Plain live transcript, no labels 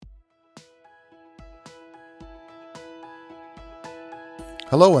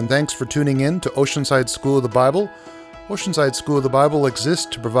Hello, and thanks for tuning in to Oceanside School of the Bible. Oceanside School of the Bible exists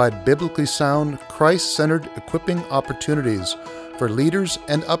to provide biblically sound, Christ-centered equipping opportunities for leaders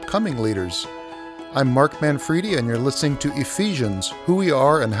and upcoming leaders. I'm Mark Manfredi, and you're listening to Ephesians, Who We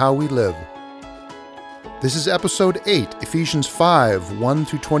Are and How We Live. This is Episode 8, Ephesians 5, 1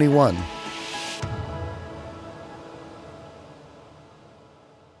 through 21.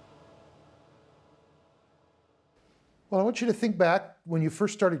 Well, I want you to think back when you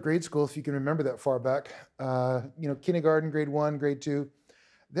first started grade school, if you can remember that far back, kindergarten, grade 1, grade 2.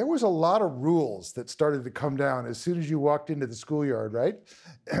 There was a lot of rules that started to come down as soon as you walked into the schoolyard, right?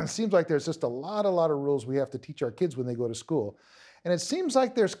 It seems like there's just a lot of rules we have to teach our kids when they go to school. And it seems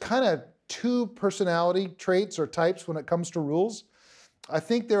like there's kind of two personality traits or types when it comes to rules. I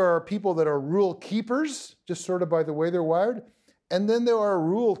think there are people that are rule keepers, just sort of by the way they're wired. And then there are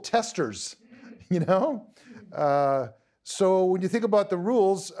rule testers, you know? So when you think about the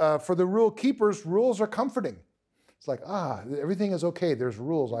rules, for the rule keepers, rules are comforting. It's like, everything is okay. There's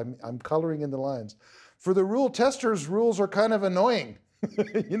rules. I'm coloring in the lines. For the rule testers, rules are kind of annoying,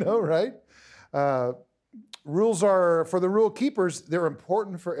 right? Rules are, for the rule keepers, they're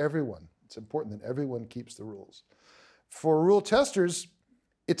important for everyone. It's important that everyone keeps the rules. For rule testers,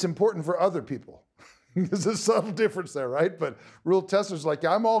 it's important for other people. There's a subtle difference there, right? But rule testers are like,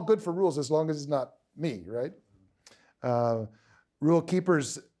 I'm all good for rules as long as it's not me, right? Rule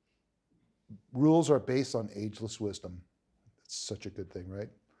keepers, rules are based on ageless wisdom. That's such a good thing, right?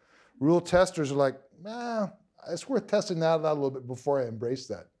 Rule testers are like, it's worth testing that out a little bit before I embrace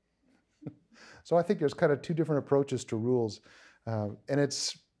that. So I think there's kind of two different approaches to rules. And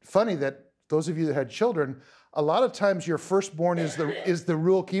it's funny that those of you that had children, a lot of times your firstborn is the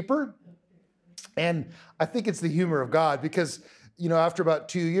rule keeper. And I think it's the humor of God because after about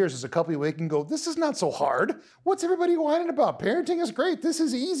 2 years, as a couple, we can go, this is not so hard. What's everybody whining about? Parenting is great. This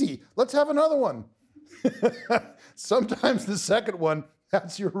is easy. Let's have another one. Sometimes the second one,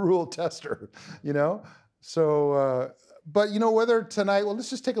 that's your rule tester, So, but whether tonight, let's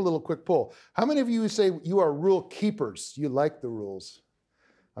just take a little quick poll. How many of you say you are rule keepers? You like the rules?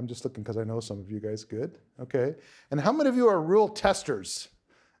 I'm just looking because I know some of you guys. Good. Okay. And how many of you are rule testers?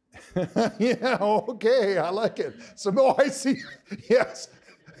 Yeah, okay, I like it. I see. Yes.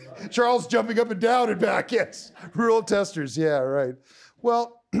 Charles jumping up and down and back. Yes. Rule testers. Yeah, right.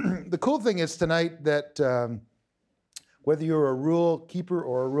 Well, the cool thing is tonight that whether you're a rule keeper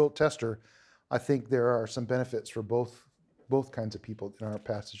or a rule tester, I think there are some benefits for both kinds of people in our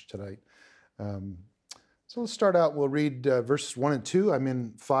passage tonight. So let's start out. We'll read verses 1 and 2. I'm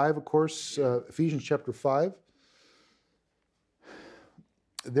in 5, of course, Ephesians chapter 5.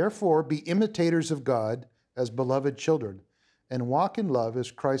 Therefore, be imitators of God as beloved children, and walk in love as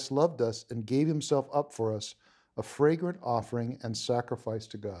Christ loved us and gave himself up for us, a fragrant offering and sacrifice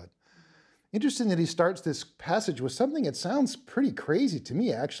to God. Interesting that he starts this passage with something that sounds pretty crazy to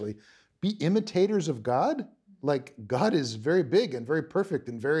me, actually. Be imitators of God? Like God is very big and very perfect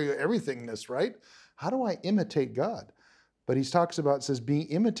and very everythingness, right? How do I imitate God? But he talks about, says, be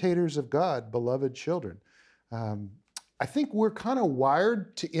imitators of God, beloved children. I think we're kind of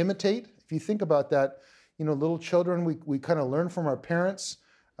wired to imitate. If you think about that, little children, we kind of learn from our parents.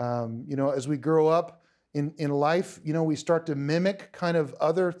 As we grow up in life, we start to mimic kind of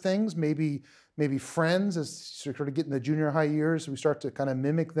other things, maybe friends as sort of get in the junior high years, we start to kind of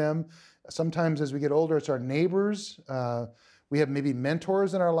mimic them. Sometimes as we get older, it's our neighbors. We have maybe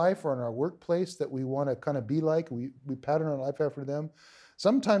mentors in our life or in our workplace that we want to kind of be like. We pattern our life after them.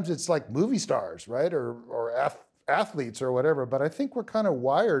 Sometimes it's like movie stars, right? Or athletes or whatever, but I think we're kind of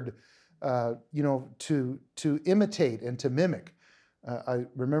wired, to imitate and to mimic. I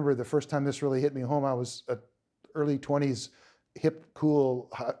remember the first time this really hit me home. I was an early 20s, hip,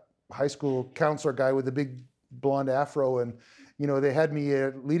 cool high school counselor guy with a big blonde afro, and they had me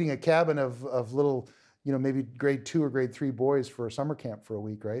leading a cabin of little, maybe grade 2 or grade 3 boys for a summer camp for a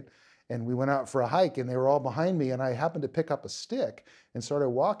week, right? And we went out for a hike, and they were all behind me, and I happened to pick up a stick and started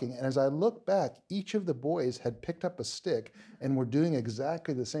walking. And as I looked back, each of the boys had picked up a stick and were doing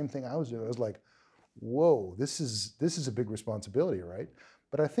exactly the same thing I was doing. I was like, whoa, this is a big responsibility, right?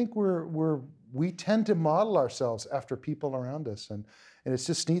 But I think we tend to model ourselves after people around us. And it's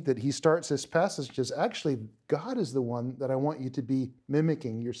just neat that he starts this passage as actually God is the one that I want you to be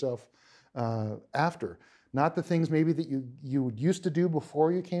mimicking yourself after. Not the things maybe that you used to do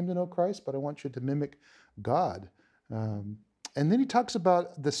before you came to know Christ, but I want you to mimic God. And then he talks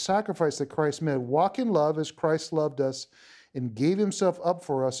about the sacrifice that Christ made. Walk in love as Christ loved us and gave himself up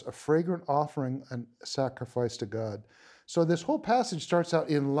for us, a fragrant offering and sacrifice to God. So this whole passage starts out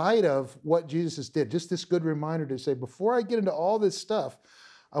in light of what Jesus did. Just this good reminder to say, before I get into all this stuff,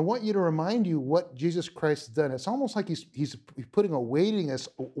 I want you to remind you what Jesus Christ has done. It's almost like he's putting a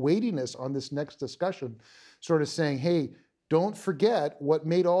weightiness on this next discussion, sort of saying, hey, don't forget what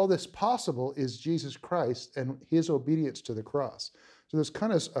made all this possible is Jesus Christ and his obedience to the cross. So there's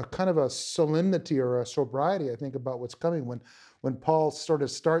kind of a solemnity or a sobriety, I think, about what's coming when Paul sort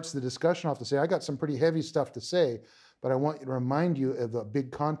of starts the discussion off to say, I got some pretty heavy stuff to say, but I want to remind you of the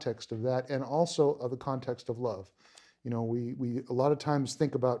big context of that and also of the context of love. You know, we a lot of times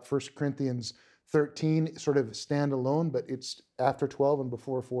think about 1 Corinthians 13 sort of standalone, but it's after 12 and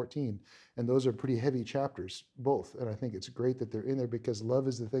before 14. And those are pretty heavy chapters, both. And I think it's great that they're in there because love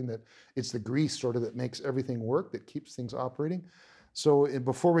is the thing it's the grease sort of that makes everything work, that keeps things operating. So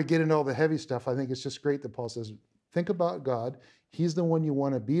before we get into all the heavy stuff, I think it's just great that Paul says, think about God. He's the one you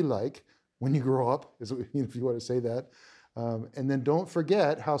want to be like when you grow up, if you want to say that. And then don't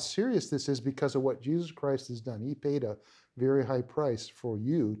forget how serious this is because of what Jesus Christ has done. He paid a very high price for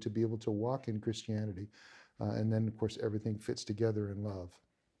you to be able to walk in Christianity. And then, of course, everything fits together in love.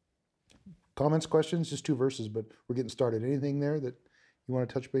 Comments, questions? Just 2 verses, but we're getting started. Anything there that you want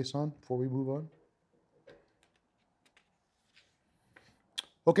to touch base on before we move on?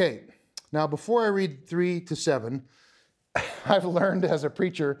 Okay, now before I read 3 to 7, I've learned as a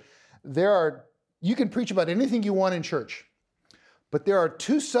preacher, you can preach about anything you want in church, but there are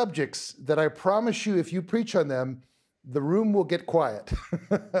 2 subjects that I promise you, if you preach on them, the room will get quiet.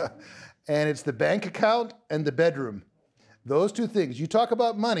 And it's the bank account and the bedroom. Those 2 things. You talk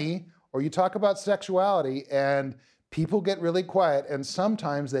about money or you talk about sexuality and people get really quiet and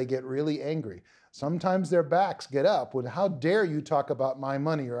sometimes they get really angry. Sometimes their backs get up with, how dare you talk about my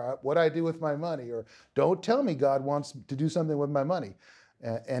money or what I do with my money, or don't tell me God wants to do something with my money.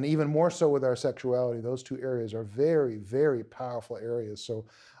 And even more so with our sexuality. Those 2 areas are very, very powerful areas. So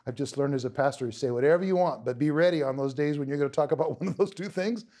I've just learned as a pastor to say whatever you want, but be ready on those days when you're going to talk about one of those 2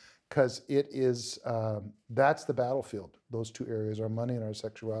 things, because it is, that's the battlefield. Those 2 areas, our money and our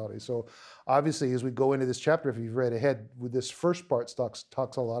sexuality. So obviously, as we go into this chapter, if you've read ahead, with this first part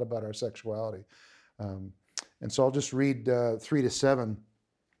talks a lot about our sexuality. And so I'll just read 3 to 7.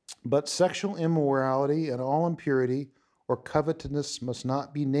 But sexual immorality and all impurity or covetousness must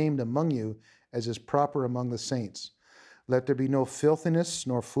not be named among you, as is proper among the saints. Let there be no filthiness,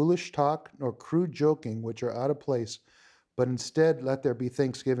 nor foolish talk, nor crude joking, which are out of place, but instead let there be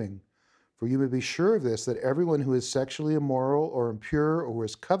thanksgiving. For you may be sure of this, that everyone who is sexually immoral or impure or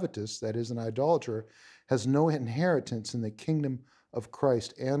is covetous, that is, an idolater, has no inheritance in the kingdom of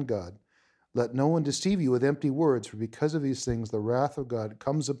Christ and God. Let no one deceive you with empty words, for because of these things the wrath of God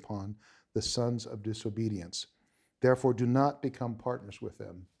comes upon the sons of disobedience. Therefore, do not become partners with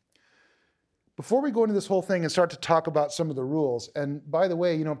them. Before we go into this whole thing and start to talk about some of the rules, and by the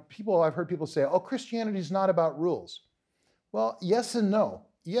way, I've heard people say, oh, Christianity is not about rules. Well, yes and no.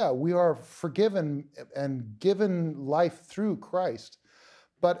 Yeah, we are forgiven and given life through Christ.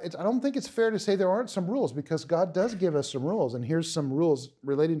 But I don't think it's fair to say there aren't some rules, because God does give us some rules. And here's some rules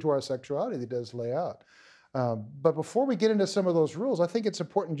relating to our sexuality that he does lay out. But before we get into some of those rules, I think it's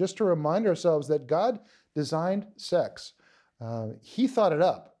important just to remind ourselves that God designed sex. He thought it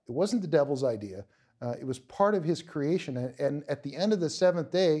up. It wasn't the devil's idea. It was part of his creation. And at the end of the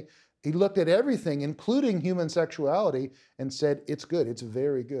 7th day, he looked at everything, including human sexuality, and said, it's good. It's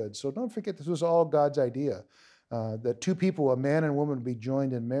very good. So don't forget, this was all God's idea. That 2 people, a man and a woman, would be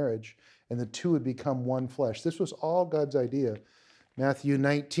joined in marriage, and the 2 would become one flesh. This was all God's idea. Matthew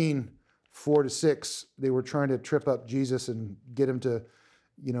 19, 4 to 6, they were trying to trip up Jesus and get him to,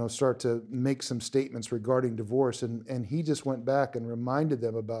 start to make some statements regarding divorce. And he just went back and reminded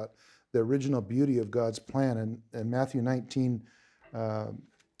them about the original beauty of God's plan. And Matthew 19,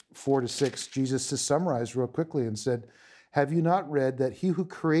 4 to 6, Jesus just summarized real quickly and said, have you not read that he who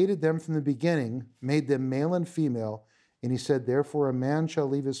created them from the beginning made them male and female? And he said, therefore a man shall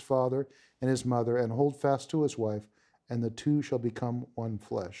leave his father and his mother and hold fast to his wife, and the 2 shall become one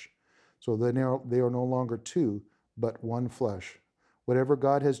flesh. So they are no longer 2, but one flesh. Whatever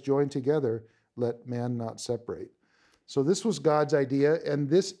God has joined together, let man not separate. So this was God's idea, and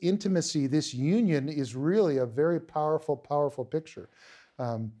this intimacy, this union is really a very powerful, powerful picture.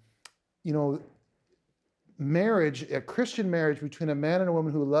 Marriage, a Christian marriage between a man and a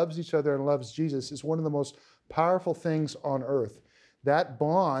woman who loves each other and loves Jesus, is one of the most powerful things on earth. That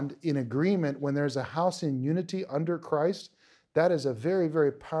bond in agreement, when there's a house in unity under Christ, that is a very,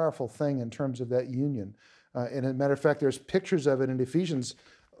 very powerful thing in terms of that union. And as a matter of fact, there's pictures of it in Ephesians.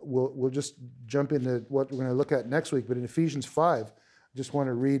 We'll just jump into what we're going to look at next week. But in Ephesians 5, I just want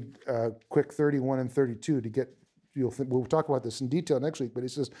to read quick 31 and 32 to get we'll talk about this in detail next week, but he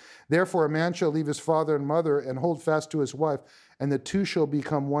says, therefore a man shall leave his father and mother and hold fast to his wife, and the two shall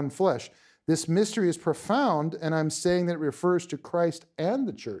become one flesh. This mystery is profound, and I'm saying that it refers to Christ and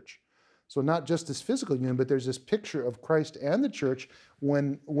the church. So not just this physical union, but there's this picture of Christ and the church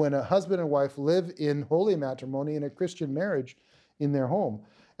when a husband and wife live in holy matrimony in a Christian marriage in their home.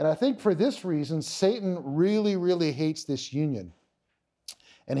 And I think for this reason, Satan really, really hates this union.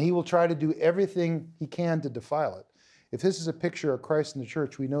 And he will try to do everything he can to defile it. If this is a picture of Christ and the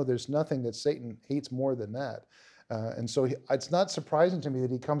church, we know there's nothing that Satan hates more than that. And so it's not surprising to me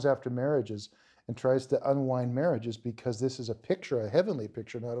that he comes after marriages and tries to unwind marriages, because this is a picture, a heavenly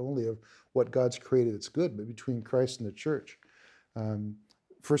picture, not only of what God's created that's good, but between Christ and the church. 1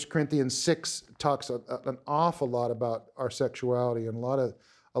 Corinthians 6 talks an awful lot about our sexuality, and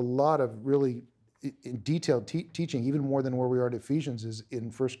a lot of really in detailed teaching, even more than where we are at Ephesians, is in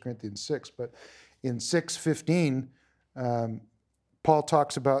 1 Corinthians 6. But in 6:15, Paul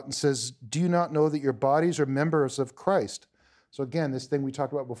talks about and says, do you not know that your bodies are members of Christ? So again, this thing we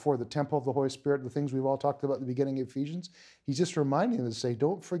talked about before, the temple of the Holy Spirit, the things we've all talked about at the beginning of Ephesians, he's just reminding them to say,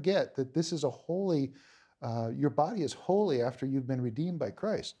 don't forget that this is a holy, your body is holy after you've been redeemed by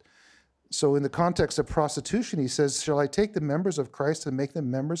Christ. So in the context of prostitution, he says, shall I take the members of Christ and make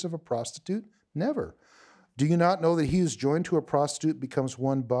them members of a prostitute? Never. Do you not know that he who's joined to a prostitute becomes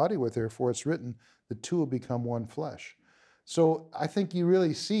one body with her? For it's written, the two will become one flesh. So I think you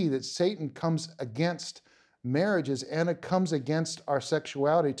really see that Satan comes against marriages, and it comes against our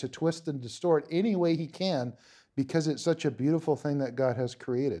sexuality to twist and distort any way he can, because it's such a beautiful thing that God has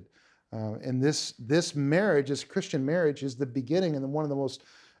created. And this marriage, this Christian marriage, is the beginning and one of the most,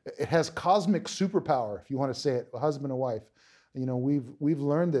 it has cosmic superpower, if you want to say it, a husband and wife. You know, we've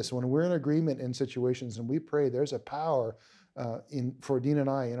learned this when we're in agreement in situations and we pray, there's a power for Dean and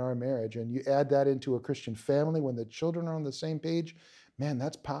I in our marriage. And you add that into a Christian family when the children are on the same page, man,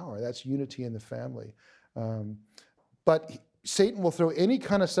 that's power. That's unity in the family. But Satan will throw any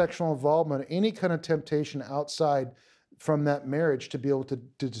kind of sexual involvement, any kind of temptation outside from that marriage to be able to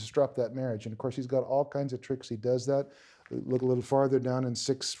disrupt that marriage. And of course, he's got all kinds of tricks. He does that. Look a little farther down in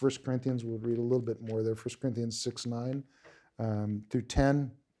 1 Corinthians, we'll read a little bit more there, 1 Corinthians 6:9 through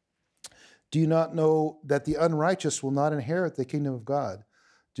 10. Do you not know that the unrighteous will not inherit the kingdom of God?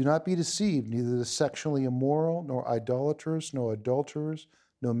 Do not be deceived, neither the sexually immoral, nor idolaters, nor adulterers,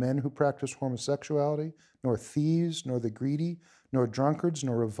 nor men who practice homosexuality, nor thieves, nor the greedy, nor drunkards,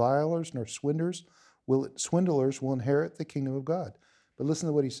 nor revilers, nor swindlers will inherit the kingdom of God. But listen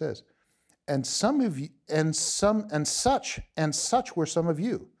to what he says. And such were some of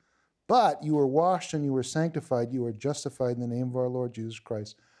you. But you were washed and you were sanctified, you were justified in the name of our Lord Jesus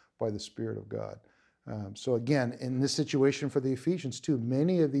Christ by the Spirit of God. So again, in this situation for the Ephesians too,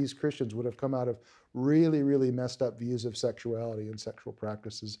 many of these Christians would have come out of really, really messed up views of sexuality and sexual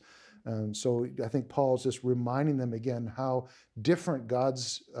practices. So I think Paul's just reminding them again how different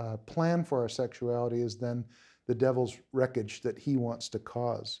God's plan for our sexuality is than the devil's wreckage that he wants to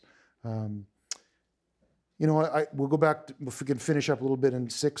cause. We'll go back, if we can finish up a little bit in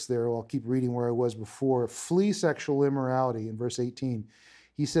 6 there, I'll keep reading where I was before. Flee sexual immorality in verse 18.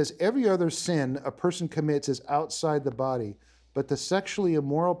 He says, every other sin a person commits is outside the body, but the sexually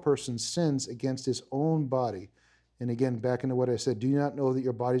immoral person sins against his own body. And again, back into what I said, do you not know that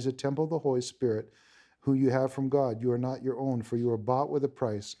your body is a temple of the Holy Spirit, who you have from God? You are not your own, for you are bought with a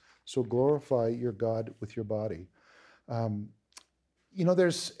price, so glorify your God with your body.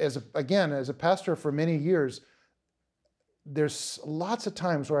 There's, as a pastor for many years, there's lots of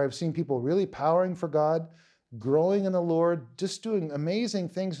times where I've seen people really powering for God, growing in the Lord, just doing amazing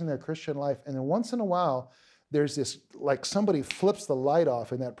things in their Christian life. And then once in a while, there's this, like somebody flips the light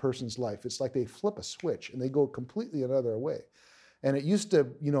off in that person's life. It's like they flip a switch and they go completely another way. And it used to,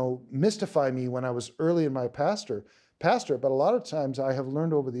 mystify me when I was early in my pastor, but a lot of times I have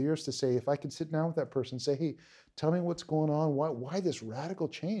learned over the years to say, if I could sit down with that person and say, hey, tell me what's going on, why this radical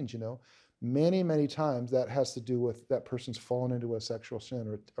change, Many, many times that has to do with that person's fallen into a sexual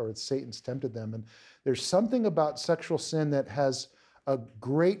sin or Satan's tempted them. And there's something about sexual sin that has a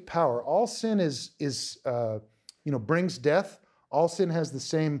great power. All sin brings death. All sin has the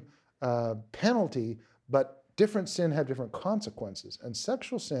same penalty, but different sin have different consequences. And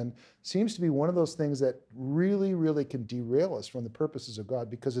sexual sin seems to be one of those things that really, really can derail us from the purposes of God,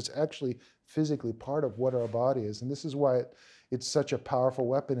 because it's actually physically part of what our body is. And this is why it's such a powerful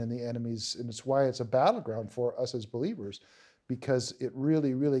weapon in the enemies, and it's why it's a battleground for us as believers, because it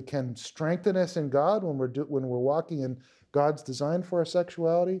really, really can strengthen us in God when we're walking in God's design for our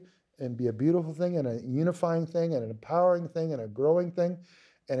sexuality, and be a beautiful thing and a unifying thing and an empowering thing and a growing thing.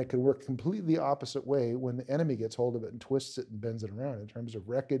 And it could work completely opposite way when the enemy gets hold of it and twists it and bends it around in terms of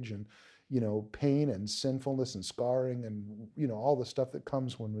wreckage and, pain and sinfulness and scarring and, all the stuff that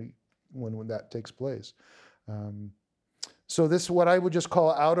comes when that takes place. So this is what I would just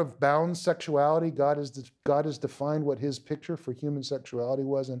call out of bounds sexuality. God has defined what his picture for human sexuality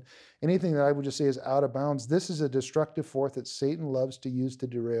was, and anything that I would just say is out of bounds. This is a destructive force that Satan loves to use to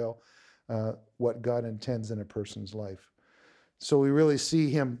derail what God intends in a person's life. So we really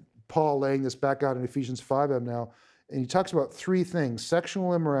see Paul laying this back out in Ephesians 5 now, and he talks about three things: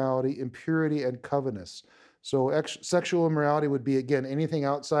 sexual immorality, impurity, and covetousness. So sexual immorality would be, again, anything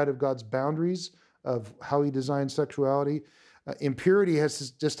outside of God's boundaries of how he designed sexuality. Impurity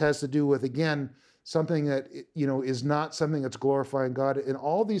has to do with, again, something that is not something that's glorifying God. And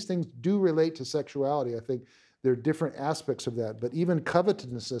all these things do relate to sexuality. I think there are different aspects of that. But even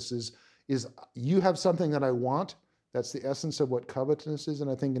covetousness is you have something that I want. That's the essence of what covetousness is. And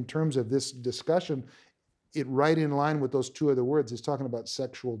I think in terms of this discussion, it right in line with those two other words. He's talking about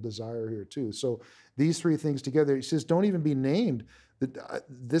sexual desire here too. So these three things together, he says, don't even be named.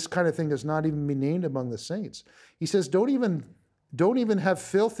 This kind of thing does not even be named among the saints. He says, don't even have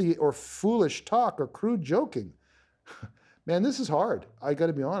filthy or foolish talk or crude joking. Man, this is hard. I got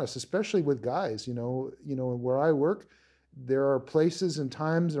to be honest, especially with guys. Where I work, there are places and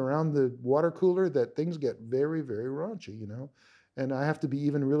times around the water cooler that things get very, very raunchy. And I have to be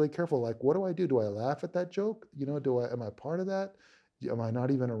even really careful. Like, what do I do? Do I laugh at that joke? Am I part of that? Am I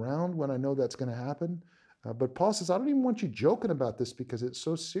not even around when I know that's going to happen? But Paul says, I don't even want you joking about this because it's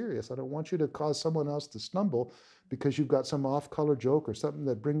so serious. I don't want you to cause someone else to stumble because you've got some off-color joke or something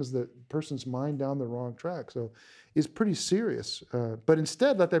that brings the person's mind down the wrong track. So it's pretty serious. But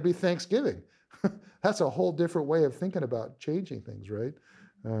instead, let there be thanksgiving. That's a whole different way of thinking about changing things, right?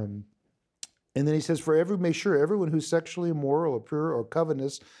 And then he says, make sure everyone who's sexually immoral or pure or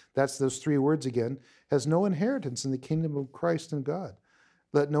covetous, that's those three words again, has no inheritance in the kingdom of Christ and God.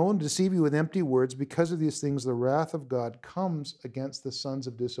 Let no one deceive you with empty words. Because of these things, the wrath of God comes against the sons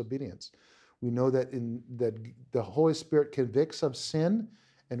of disobedience. We know that that the Holy Spirit convicts of sin,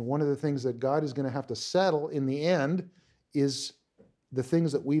 and one of the things that God is going to have to settle in the end is the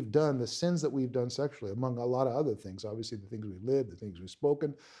things that we've done, the sins that we've done sexually, among a lot of other things. Obviously, the things we've lived, the things we've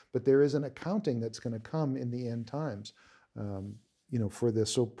spoken, but there is an accounting that's going to come in the end times, for this.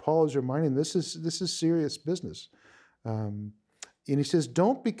 So Paul is reminding this is serious business. And he says,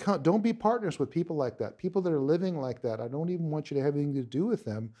 don't be partners with people like that, people that are living like that. I don't even want you to have anything to do with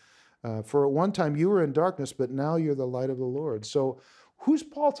them. For at one time you were in darkness, but now you're the light of the Lord. So who's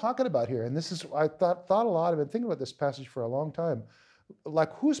Paul talking about here? And this is, I thought a lot of it, thinking about this passage for a long time.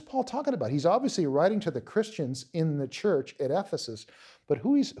 Like, who's Paul talking about? He's obviously writing to the Christians in the church at Ephesus, but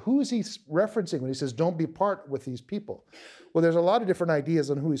who is he referencing when he says, don't be part with these people? Well, there's a lot of different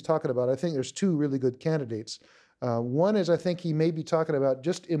ideas on who he's talking about. I think there's two really good candidates. One is, I think he may be talking about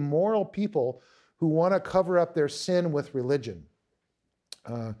just immoral people who want to cover up their sin with religion.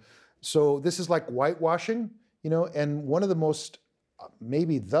 So this is like whitewashing, and one of the most,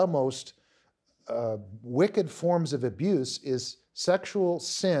 maybe the most wicked forms of abuse is sexual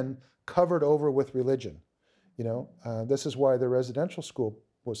sin covered over with religion. This is why the residential school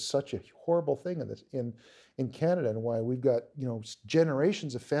was such a horrible thing in Canada, and why we've got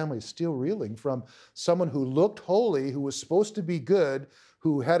generations of families still reeling from someone who looked holy, who was supposed to be good,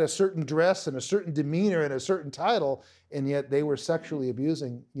 who had a certain dress and a certain demeanor and a certain title, and yet they were sexually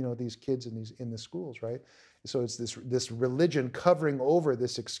abusing these kids in the schools, right? So it's this religion covering over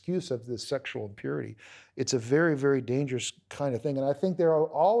this excuse of this sexual impurity. It's a very, very dangerous kind of thing. And I think there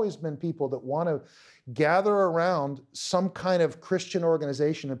have always been people that want to gather around some kind of Christian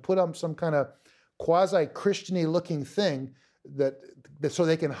organization and put up some kind of quasi-Christian-y looking thing that so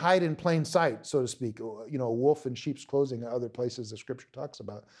they can hide in plain sight, so to speak, a wolf in sheep's clothing and other places the scripture talks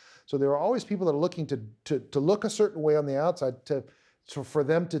about. So there are always people that are looking to look a certain way on the outside so for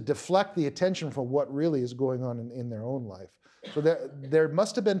them to deflect the attention from what really is going on in their own life. So there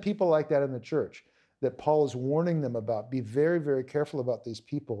must have been people like that in the church that Paul is warning them about. Be very, very careful about these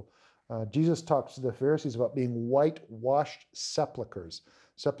people. Jesus talks to the Pharisees about being whitewashed sepulchres.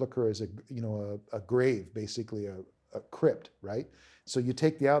 Sepulcher is a grave, basically a crypt, right? So you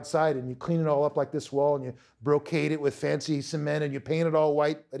take the outside and you clean it all up like this wall and you brocade it with fancy cement and you paint it all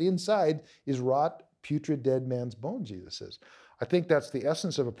white, but inside is rot, putrid, dead man's bones, Jesus says. I think that's the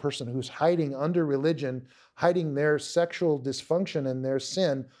essence of a person who's hiding under religion, hiding their sexual dysfunction and their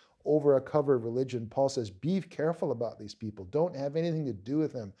sin over a cover of religion. Paul says, be careful about these people. Don't have anything to do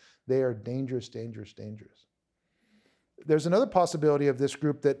with them. They are dangerous, dangerous, dangerous. There's another possibility of this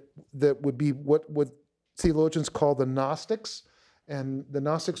group that would be what theologians call the Gnostics. And the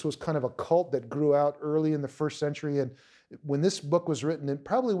Gnostics was kind of a cult that grew out early in the first century. And when this book was written, it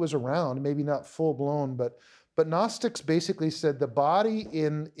probably was around, maybe not full blown, but Gnostics basically said the body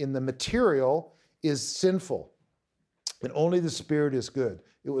in the material is sinful and only the spirit is good.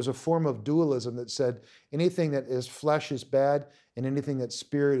 It was a form of dualism that said anything that is flesh is bad and anything that's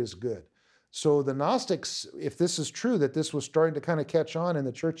spirit is good. So the Gnostics, if this is true, that this was starting to kind of catch on in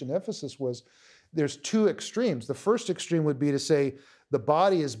the church in Ephesus, was there's two extremes. The first extreme would be to say the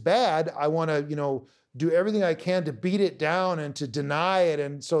body is bad. I want to, do everything I can to beat it down and to deny it.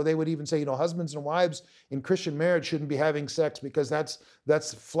 And so they would even say, husbands and wives in Christian marriage shouldn't be having sex because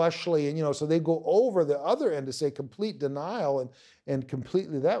that's fleshly. And, so they go over the other end to say complete denial and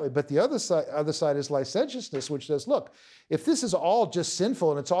completely that way. But the other side is licentiousness, which says, look, if this is all just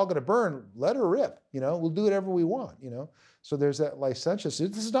sinful and it's all going to burn, let her rip. We'll do whatever we want. So there's that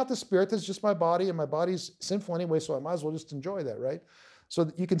licentiousness. This is not the spirit. This is just my body, and my body's sinful anyway, so I might as well just enjoy that, right? So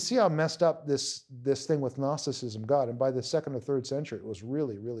you can see how messed up this thing with Gnosticism got. And by the 2nd or 3rd century, it was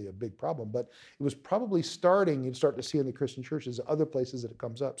really, really a big problem. But it was probably starting, you'd start to see in the Christian churches, other places that it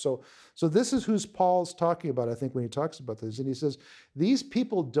comes up. So this is who Paul's talking about, I think, when he talks about this. And he says, these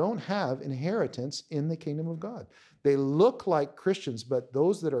people don't have inheritance in the kingdom of God. They look like Christians, but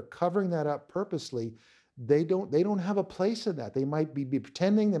those that are covering that up purposely, they don't have a place in that. They might be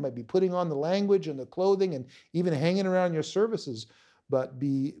pretending, they might be putting on the language and the clothing and even hanging around your services. But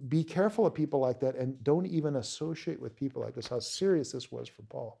be careful of people like that, and don't even associate with people like this, how serious this was for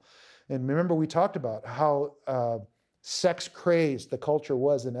Paul. And remember, we talked about how sex crazed the culture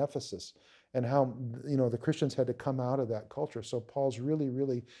was in Ephesus, and how the Christians had to come out of that culture. So Paul's really,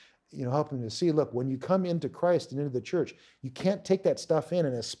 really helping to see, look, when you come into Christ and into the church, you can't take that stuff in,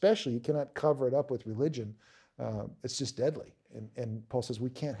 and especially you cannot cover it up with religion. It's just deadly. And Paul says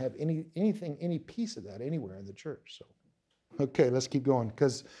we can't have any piece of that anywhere in the church. So. Okay, let's keep going,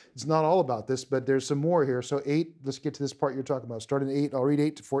 because it's not all about this, but there's some more here. So 8, let's get to this part you're talking about. Starting 8, I'll read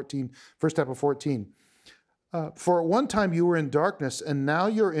 8 to 14, first half of 14. For at one time you were in darkness, and now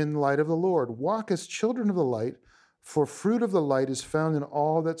you're in the light of the Lord. Walk as children of the light, for fruit of the light is found in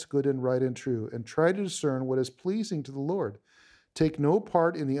all that's good and right and true, and try to discern what is pleasing to the Lord. Take no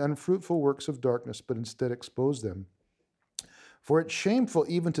part in the unfruitful works of darkness, but instead expose them. For it's shameful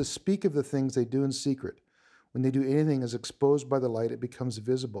even to speak of the things they do in secret. When they do anything as exposed by the light, it becomes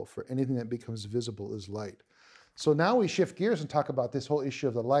visible, for anything that becomes visible is light. So now we shift gears and talk about this whole issue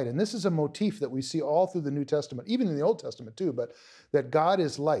of the light. And this is a motif that we see all through the New Testament, even in the Old Testament too, but that God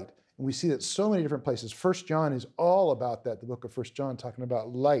is light. And we see that so many different places. 1 John is all about that, the book of 1 John, talking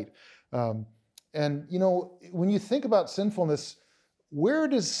about light. And when you think about sinfulness, where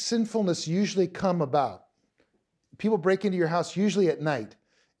does sinfulness usually come about? People break into your house usually at night.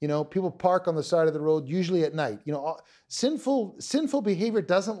 People park on the side of the road, usually at night. Sinful behavior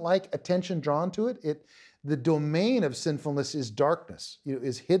doesn't like attention drawn to it. The domain of sinfulness is darkness,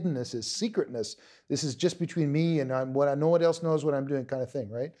 is hiddenness, is secretness. This is just between me and no one else knows what I'm doing, kind of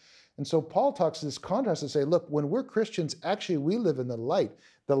thing, right? And so Paul talks this contrast to say, look, when we're Christians, actually we live in the light.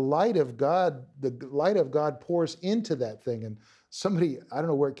 The light of God pours into that thing. And somebody, I don't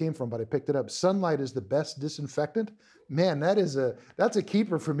know where it came from, but I picked it up. Sunlight is the best disinfectant. Man, that's a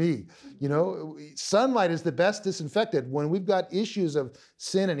keeper for me. Sunlight is the best disinfectant. When we've got issues of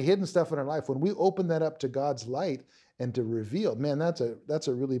sin and hidden stuff in our life, when we open that up to God's light and to reveal, man, that's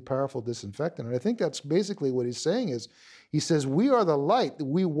a really powerful disinfectant. And I think that's basically what he's saying is, he says, we are the light.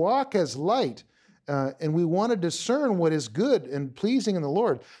 We walk as light, and we want to discern what is good and pleasing in the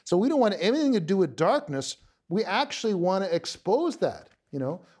Lord. So we don't want anything to do with darkness. We actually want to expose that,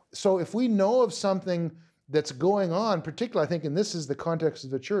 So if we know of something that's going on, particularly I think, and this is the context of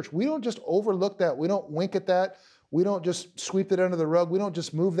the church, we don't just overlook that. We don't wink at that. We don't just sweep it under the rug. We don't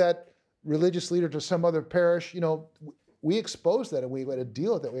just move that religious leader to some other parish. We expose that, and we got to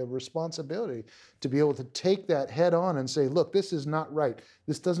deal with that. We have a responsibility to be able to take that head on and say, look, this is not right.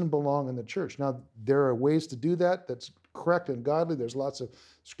 This doesn't belong in the church. Now, there are ways to do that that's correct and godly. There's lots of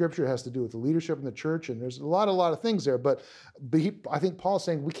scripture has to do with the leadership in the church, and there's a lot of things there. But I think Paul's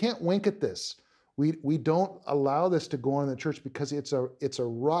saying we can't wink at this. We don't allow this to go on in the church because it's a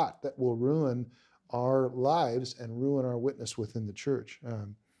rot that will ruin our lives and ruin our witness within the church.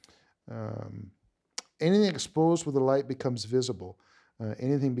 Anything exposed with the light becomes visible.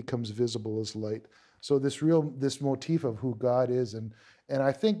 Anything becomes visible as light. So this motif of who God is, and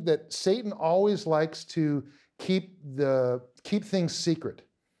I think that Satan always likes to keep things secret.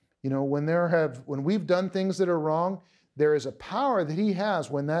 When we've done things that are wrong, there is a power that he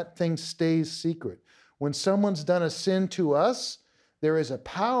has when that thing stays secret. When someone's done a sin to us, there is a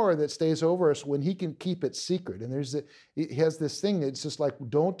power that stays over us when he can keep it secret. And he has this thing that's just like,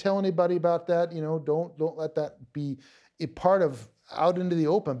 don't tell anybody about that. Don't let that be a part of out into the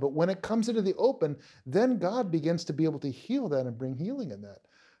open. But when it comes into the open, then God begins to be able to heal that and bring healing in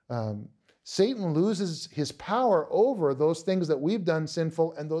that. Satan loses his power over those things that we've done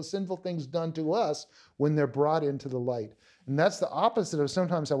sinful and those sinful things done to us when they're brought into the light. And that's the opposite of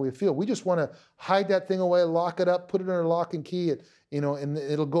sometimes how we feel. We just want to hide that thing away, lock it up, put it under lock and key, and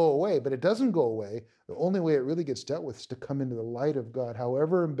it'll go away. But it doesn't go away. The only way it really gets dealt with is to come into the light of God.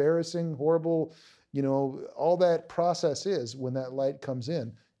 However embarrassing, horrible, all that process is, when that light comes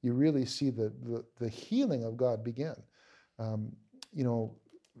in, you really see the healing of God begin.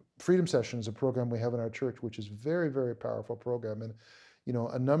 Freedom Session is a program we have in our church, which is very, very powerful program. And,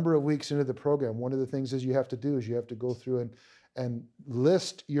 a number of weeks into the program, one of the things is you have to go through and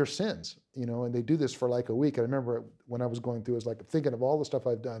list your sins, and they do this for like a week. I remember when I was going through, it was like thinking of all the stuff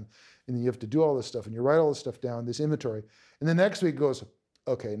I've done, and then you have to do all this stuff, and you write all this stuff down, this inventory. And the next week goes,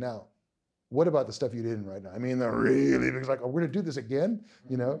 okay, now, what about the stuff you didn't write down? I mean, the really, it's like, oh, we're going to do this again,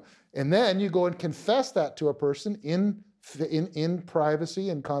 And then you go and confess that to a person in privacy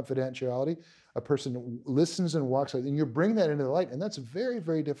and confidentiality. A person listens and walks out, and you bring that into the light. And that's very,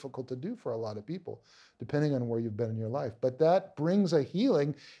 very difficult to do for a lot of people, depending on where you've been in your life. But that brings a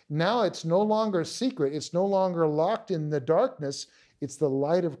healing. Now it's no longer secret. It's no longer locked in the darkness. It's the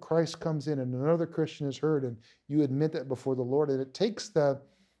light of Christ comes in, and another Christian is heard, and you admit that before the Lord. And it takes the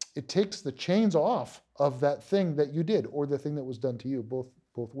chains off of that thing that you did, or the thing that was done to you,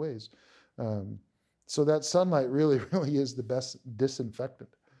 both ways. So that sunlight really, really is the best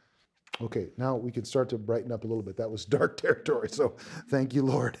disinfectant. Okay, now we can start to brighten up a little bit. That was dark territory, so thank you,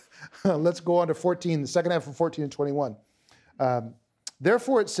 Lord. Let's go on to 14, the second half of 14 and 21.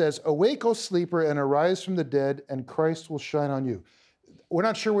 Therefore it says, awake, O sleeper, and arise from the dead, and Christ will shine on you. We're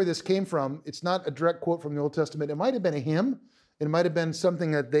not sure where this came from. It's not a direct quote from the Old Testament. It might have been a hymn. It might have been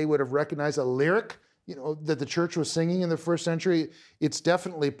something that they would have recognized, a lyric, that the church was singing in the first century. It's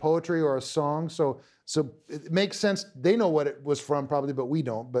definitely poetry or a song. So it makes sense. They know what it was from probably, but we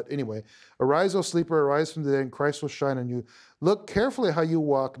don't. But anyway, arise, O sleeper, arise from the dead, and Christ will shine on you. Look carefully how you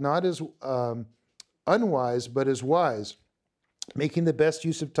walk, not as unwise, but as wise, making the best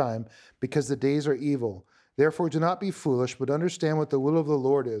use of time, because the days are evil. Therefore do not be foolish, but understand what the will of the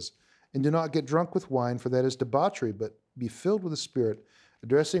Lord is. And do not get drunk with wine, for that is debauchery, but be filled with the Spirit,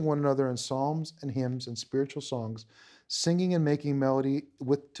 addressing one another in psalms and hymns and spiritual songs, singing and making melody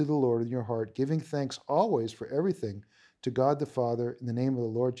to the Lord in your heart, giving thanks always for everything to God the Father in the name of the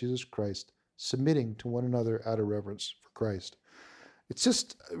Lord Jesus Christ, submitting to one another out of reverence for Christ. It's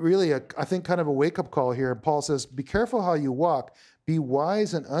just really, I think, kind of a wake-up call here. Paul says, be careful how you walk, be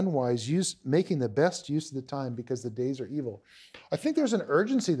wise and unwise, making the best use of the time, because the days are evil. I think there's an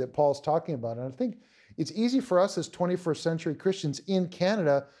urgency that Paul's talking about, and I think it's easy for us as 21st century Christians in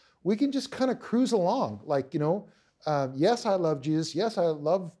Canada. We can just kind of cruise along, like, yes, I love Jesus. Yes, I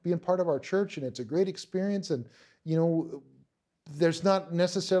love being part of our church, and it's a great experience. And, there's not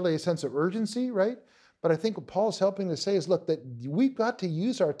necessarily a sense of urgency, right? But I think what Paul's helping to say is, look, that we've got to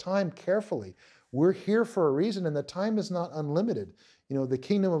use our time carefully. We're here for a reason, and the time is not unlimited. The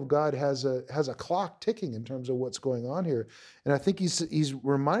kingdom of God has a clock ticking in terms of what's going on here. And I think he's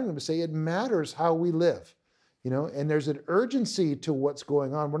reminding them to say it matters how we live, and there's an urgency to what's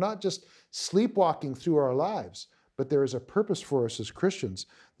going on. We're not just sleepwalking through our lives, but there is a purpose for us as Christians.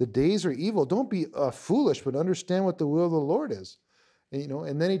 The days are evil. Don't be foolish, but understand what the will of the Lord is.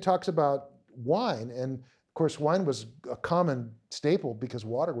 And then he talks about wine. And of course, wine was a common staple because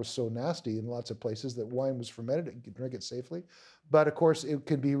water was so nasty in lots of places that wine was fermented. You could drink it safely. But of course, it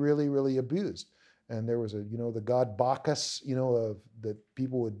could be really, really abused. And there was the god Bacchus, that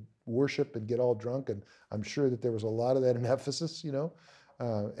people would worship and get all drunk. And I'm sure that there was a lot of that in Ephesus,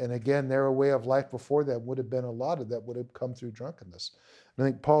 and again, their way of life before that would have been a lot of that would have come through drunkenness. And I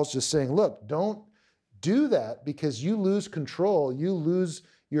think Paul's just saying, look, don't do that, because you lose control. You lose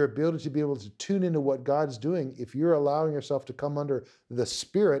your ability to be able to tune into what God's doing if you're allowing yourself to come under the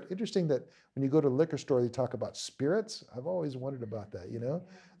Spirit. Interesting that when you go to the liquor store, they talk about spirits. I've always wondered about that,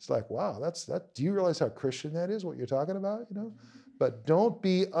 It's like, wow, do you realize how Christian that is, what you're talking about, But don't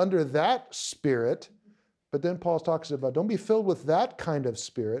be under that spirit. But then Paul talks about, don't be filled with that kind of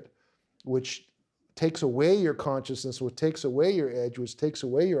spirit, which takes away your consciousness, which takes away your edge, which takes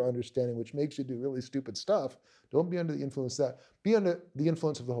away your understanding, which makes you do really stupid stuff. Don't be under the influence of that. Be under the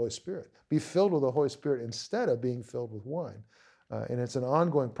influence of the Holy Spirit. Be filled with the Holy Spirit instead of being filled with wine. And it's an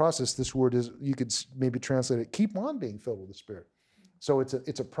ongoing process. This word is, you could maybe translate it, keep on being filled with the Spirit. So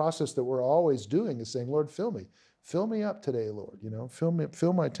it's a process that we're always doing, is saying, Lord, fill me. fill me up today, Lord,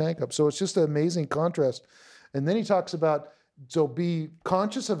 fill my tank up. So it's just an amazing contrast. And then he talks about, so be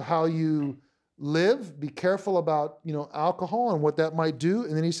conscious of how you live, be careful about, alcohol and what that might do.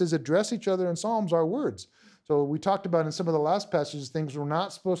 And then he says, address each other in psalms, our words. So we talked about in some of the last passages, things we're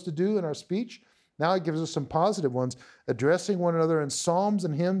not supposed to do in our speech. Now he gives us some positive ones, addressing one another in psalms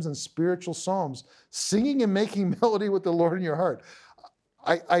and hymns and spiritual psalms, singing and making melody with the Lord in your heart.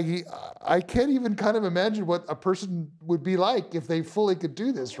 I can't even kind of imagine what a person would be like if they fully could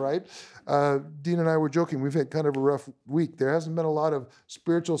do this, right? Dean and I were joking. We've had kind of a rough week. There hasn't been a lot of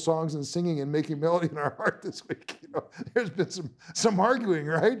spiritual songs and singing and making melody in our heart this week. There's been some arguing,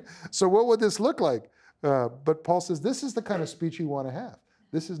 right? So what would this look like? But Paul says this is the kind of speech you want to have.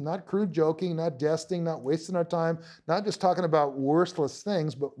 This is not crude joking, not jesting, not wasting our time, not just talking about worthless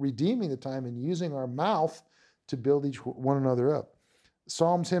things, but redeeming the time and using our mouth to build one another up.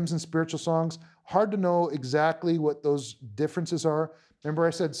 Psalms, hymns, and spiritual songs, hard to know exactly what those differences are. Remember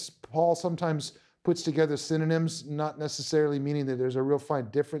I said Paul sometimes puts together synonyms, not necessarily meaning that there's a real fine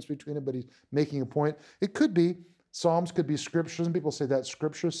difference between it, but he's making a point. It could be, Psalms could be scriptures, and people say that's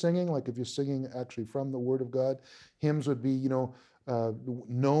scripture singing, like if you're singing actually from the Word of God. Hymns would be,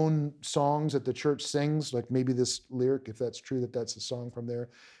 known songs that the church sings, like maybe this lyric, if that's true, that's a song from there.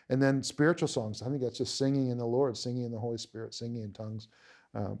 And then spiritual songs, I think that's just singing in the Lord, singing in the Holy Spirit, singing in tongues.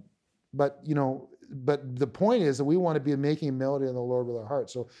 But the point is that we want to be making a melody in the Lord with our heart.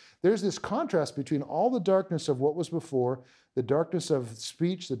 So there's this contrast between all the darkness of what was before, the darkness of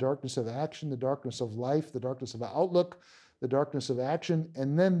speech, the darkness of action, the darkness of life, the darkness of outlook, the darkness of action,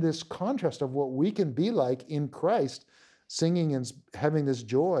 and then this contrast of what we can be like in Christ, singing and having this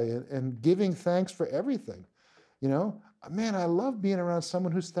joy and giving thanks for everything. Man, I love being around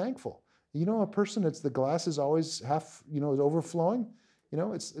someone who's thankful. A person that's the glass is always half, is overflowing.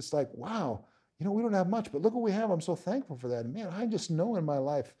 It's like, wow, we don't have much, but look what we have. I'm so thankful for that. And man, I just know in my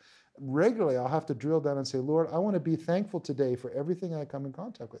life, regularly I'll have to drill down and say, Lord, I want to be thankful today for everything I come in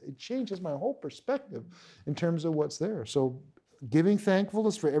contact with. It changes my whole perspective in terms of what's there. So giving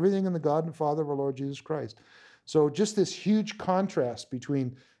thankfulness for everything in the God and Father of our Lord Jesus Christ. So just this huge contrast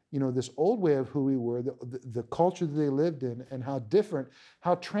between, this old way of who we were, the culture that they lived in, and how different,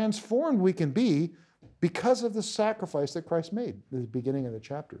 how transformed we can be because of the sacrifice that Christ made at the beginning of the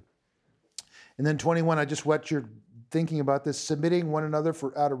chapter. And then 21, I just want you thinking about this, submitting one another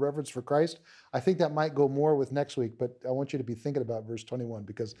out of reverence for Christ. I think that might go more with next week, but I want you to be thinking about verse 21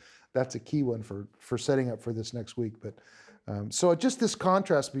 because that's a key one for setting up for this next week. But so just this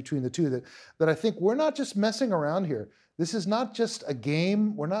contrast between the two that I think we're not just messing around here. This is not just a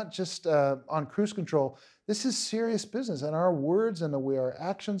game. We're not just on cruise control. This is serious business, and our words and the way our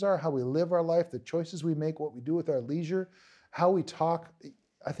actions are, how we live our life, the choices we make, what we do with our leisure, how we talk,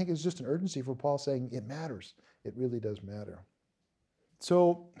 I think it's just an urgency for Paul saying it matters. It really does matter.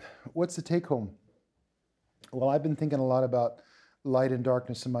 So what's the take home? Well, I've been thinking a lot about light and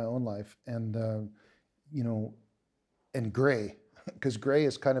darkness in my own life and, and gray, because gray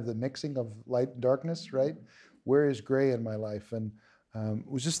is kind of the mixing of light and darkness, right? Where is gray in my life? And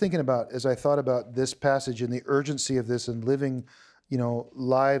was just thinking about, as I thought about this passage and the urgency of this and living,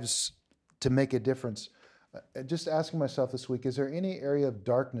 lives to make a difference, just asking myself this week, is there any area of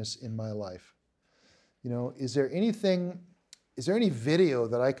darkness in my life? Is there any video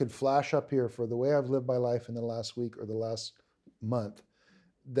that I could flash up here for the way I've lived my life in the last week or the last month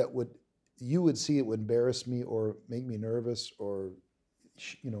that you would see it would embarrass me or make me nervous or,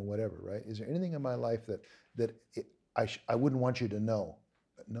 whatever, right? Is there anything in my life that I wouldn't want you to know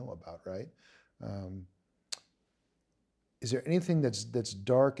about, right? Is there anything that's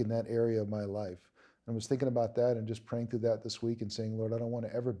dark in that area of my life? I was thinking about that and just praying through that this week and saying, Lord, I don't want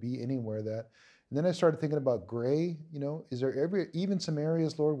to ever be anywhere that. And then I started thinking about gray, is there even some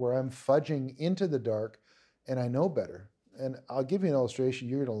areas, Lord, where I'm fudging into the dark and I know better? And I'll give you an illustration.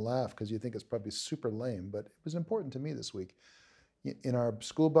 You're going to laugh because you think it's probably super lame, but it was important to me this week. In our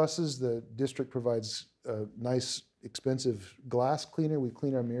school buses, the district provides a nice, expensive glass cleaner. We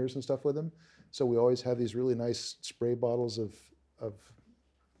clean our mirrors and stuff with them. So we always have these really nice spray bottles of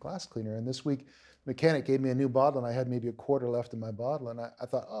glass cleaner. And this week, the mechanic gave me a new bottle, and I had maybe a quarter left in my bottle. And I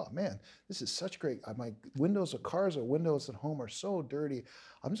thought, oh, man, this is such great. My windows of cars or windows at home are so dirty.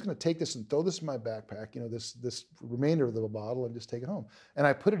 I'm just going to take this and throw this in my backpack, this remainder of the bottle, and just take it home. And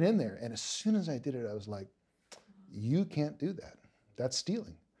I put it in there. And as soon as I did it, I was like, you can't do that. That's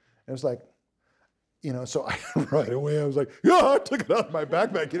stealing. And it was like, so right away I was like, yeah, I took it out of my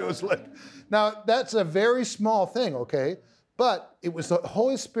backpack. It's like, now that's a very small thing, okay? But it was the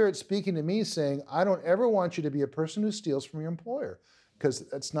Holy Spirit speaking to me saying, I don't ever want you to be a person who steals from your employer because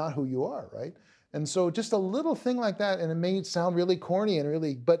that's not who you are, right? And so just a little thing like that, and it may sound really corny and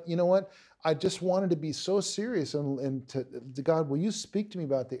really, but you know what? I just wanted to be so serious and to God, will you speak to me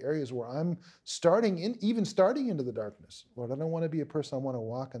about the areas where I'm even starting into the darkness? Lord, I don't want to be a person, I want to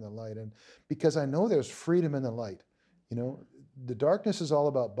walk in the light. And because I know there's freedom in the light. You know, the darkness is all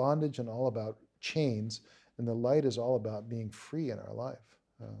about bondage and all about chains, and the light is all about being free in our life.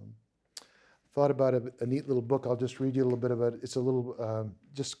 Thought about a neat little book. I'll just read you a little bit of it. It's a little,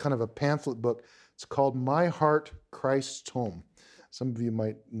 just kind of a pamphlet book. It's called My Heart, Christ's Home. Some of you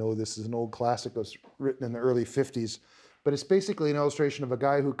might know this is an old classic that was written in the early 50s, but it's basically an illustration of a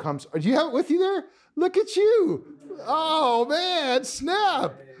guy who comes. Do you have it with you there? Look at you. Oh, man,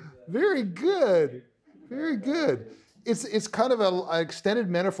 snap. Very good. Very good. It's kind of an extended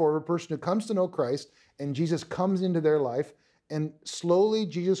metaphor of a person who comes to know Christ, and Jesus comes into their life. And slowly,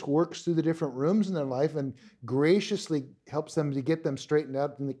 Jesus works through the different rooms in their life and graciously helps them to get them straightened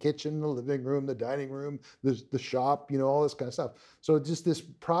out in the kitchen, the living room, the dining room, the shop, all this kind of stuff. So just this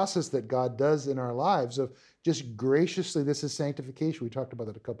process that God does in our lives of just graciously, this is sanctification. We talked about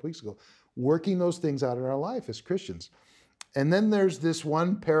that a couple weeks ago, working those things out in our life as Christians. And then there's this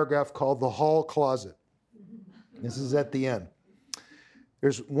one paragraph called the hall closet. This is at the end.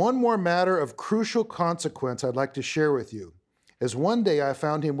 There's one more matter of crucial consequence I'd like to share with you. As one day I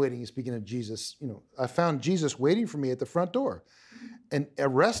found him waiting, speaking of Jesus, I found Jesus waiting for me at the front door. An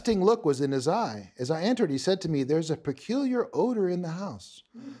arresting look was in his eye. As I entered, he said to me, there's a peculiar odor in the house.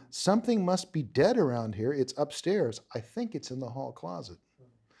 Something must be dead around here. It's upstairs. I think it's in the hall closet.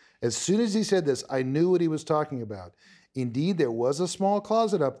 As soon as he said this, I knew what he was talking about. Indeed, there was a small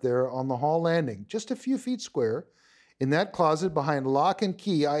closet up there on the hall landing, just a few feet square. In that closet, behind lock and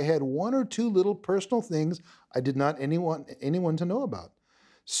key, I had one or two little personal things I did not anyone to know about.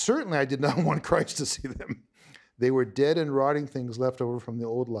 Certainly, I did not want Christ to see them. They were dead and rotting things left over from the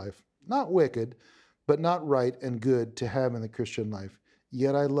old life. Not wicked, but not right and good to have in the Christian life.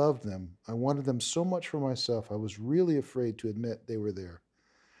 Yet I loved them. I wanted them so much for myself, I was really afraid to admit they were there.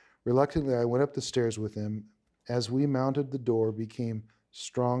 Reluctantly, I went up the stairs with him. As we mounted, the door became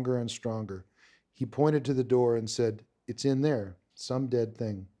stronger and stronger. He pointed to the door and said, it's in there, some dead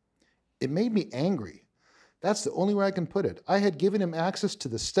thing. It made me angry. That's the only way I can put it. I had given him access to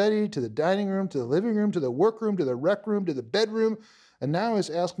the study, to the dining room, to the living room, to the workroom, to the rec room, to the bedroom, and now he's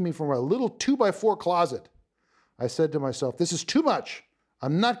asking me for a little 2x4 closet. I said to myself, this is too much.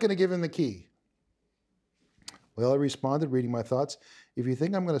 I'm not going to give him the key. Well, I responded, reading my thoughts, if you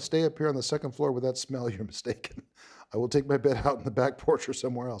think I'm going to stay up here on the second floor with that smell, you're mistaken. I will take my bed out in the back porch or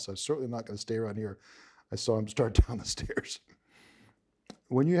somewhere else. I'm certainly not going to stay around here. I saw him start down the stairs.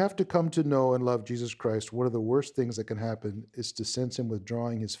 When you have to come to know and love Jesus Christ, one of the worst things that can happen is to sense him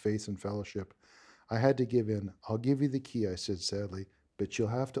withdrawing his faith and fellowship. I had to give in. I'll give you the key, I said sadly, but you'll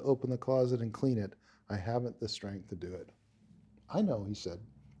have to open the closet and clean it. I haven't the strength to do it. I know, he said.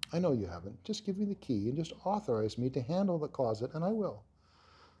 I know you haven't. Just give me the key and just authorize me to handle the closet, and I will.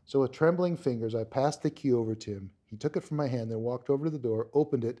 So with trembling fingers, I passed the key over to him. He took it from my hand, then walked over to the door,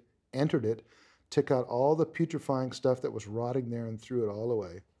 opened it, entered it, took out all the putrefying stuff that was rotting there and threw it all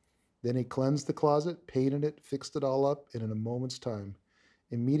away. Then he cleansed the closet, painted it, fixed it all up, and in a moment's time,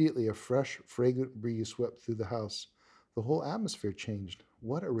 immediately a fresh, fragrant breeze swept through the house. The whole atmosphere changed.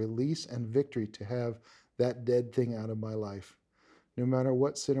 What a release and victory to have that dead thing out of my life. No matter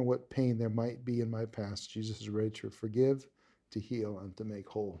what sin or what pain there might be in my past, Jesus is ready to forgive, to heal, and to make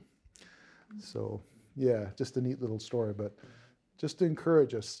whole. So, yeah, just a neat little story, but just to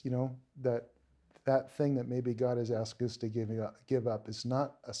encourage us, that thing that maybe God has asked us to give up is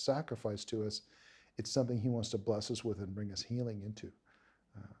not a sacrifice to us. It's something he wants to bless us with and bring us healing into.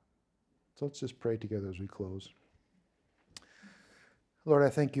 So let's just pray together as we close. Lord, I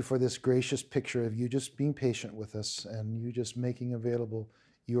thank you for this gracious picture of you just being patient with us and you just making available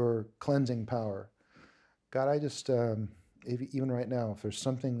your cleansing power. God, I just, even right now, if there's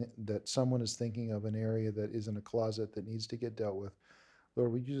something that someone is thinking of, an area that is in a closet that needs to get dealt with,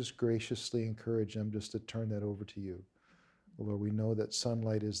 Lord, would you just graciously encourage them just to turn that over to you? Lord, we know that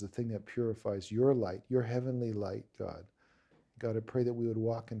sunlight is the thing that purifies your light, your heavenly light, God. God, I pray that we would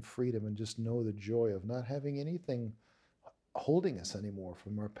walk in freedom and just know the joy of not having anything holding us anymore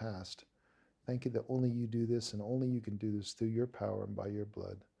from our past. Thank you that only you do this and only you can do this through your power and by your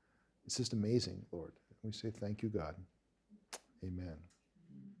blood. It's just amazing, Lord. We say thank you, God. Amen.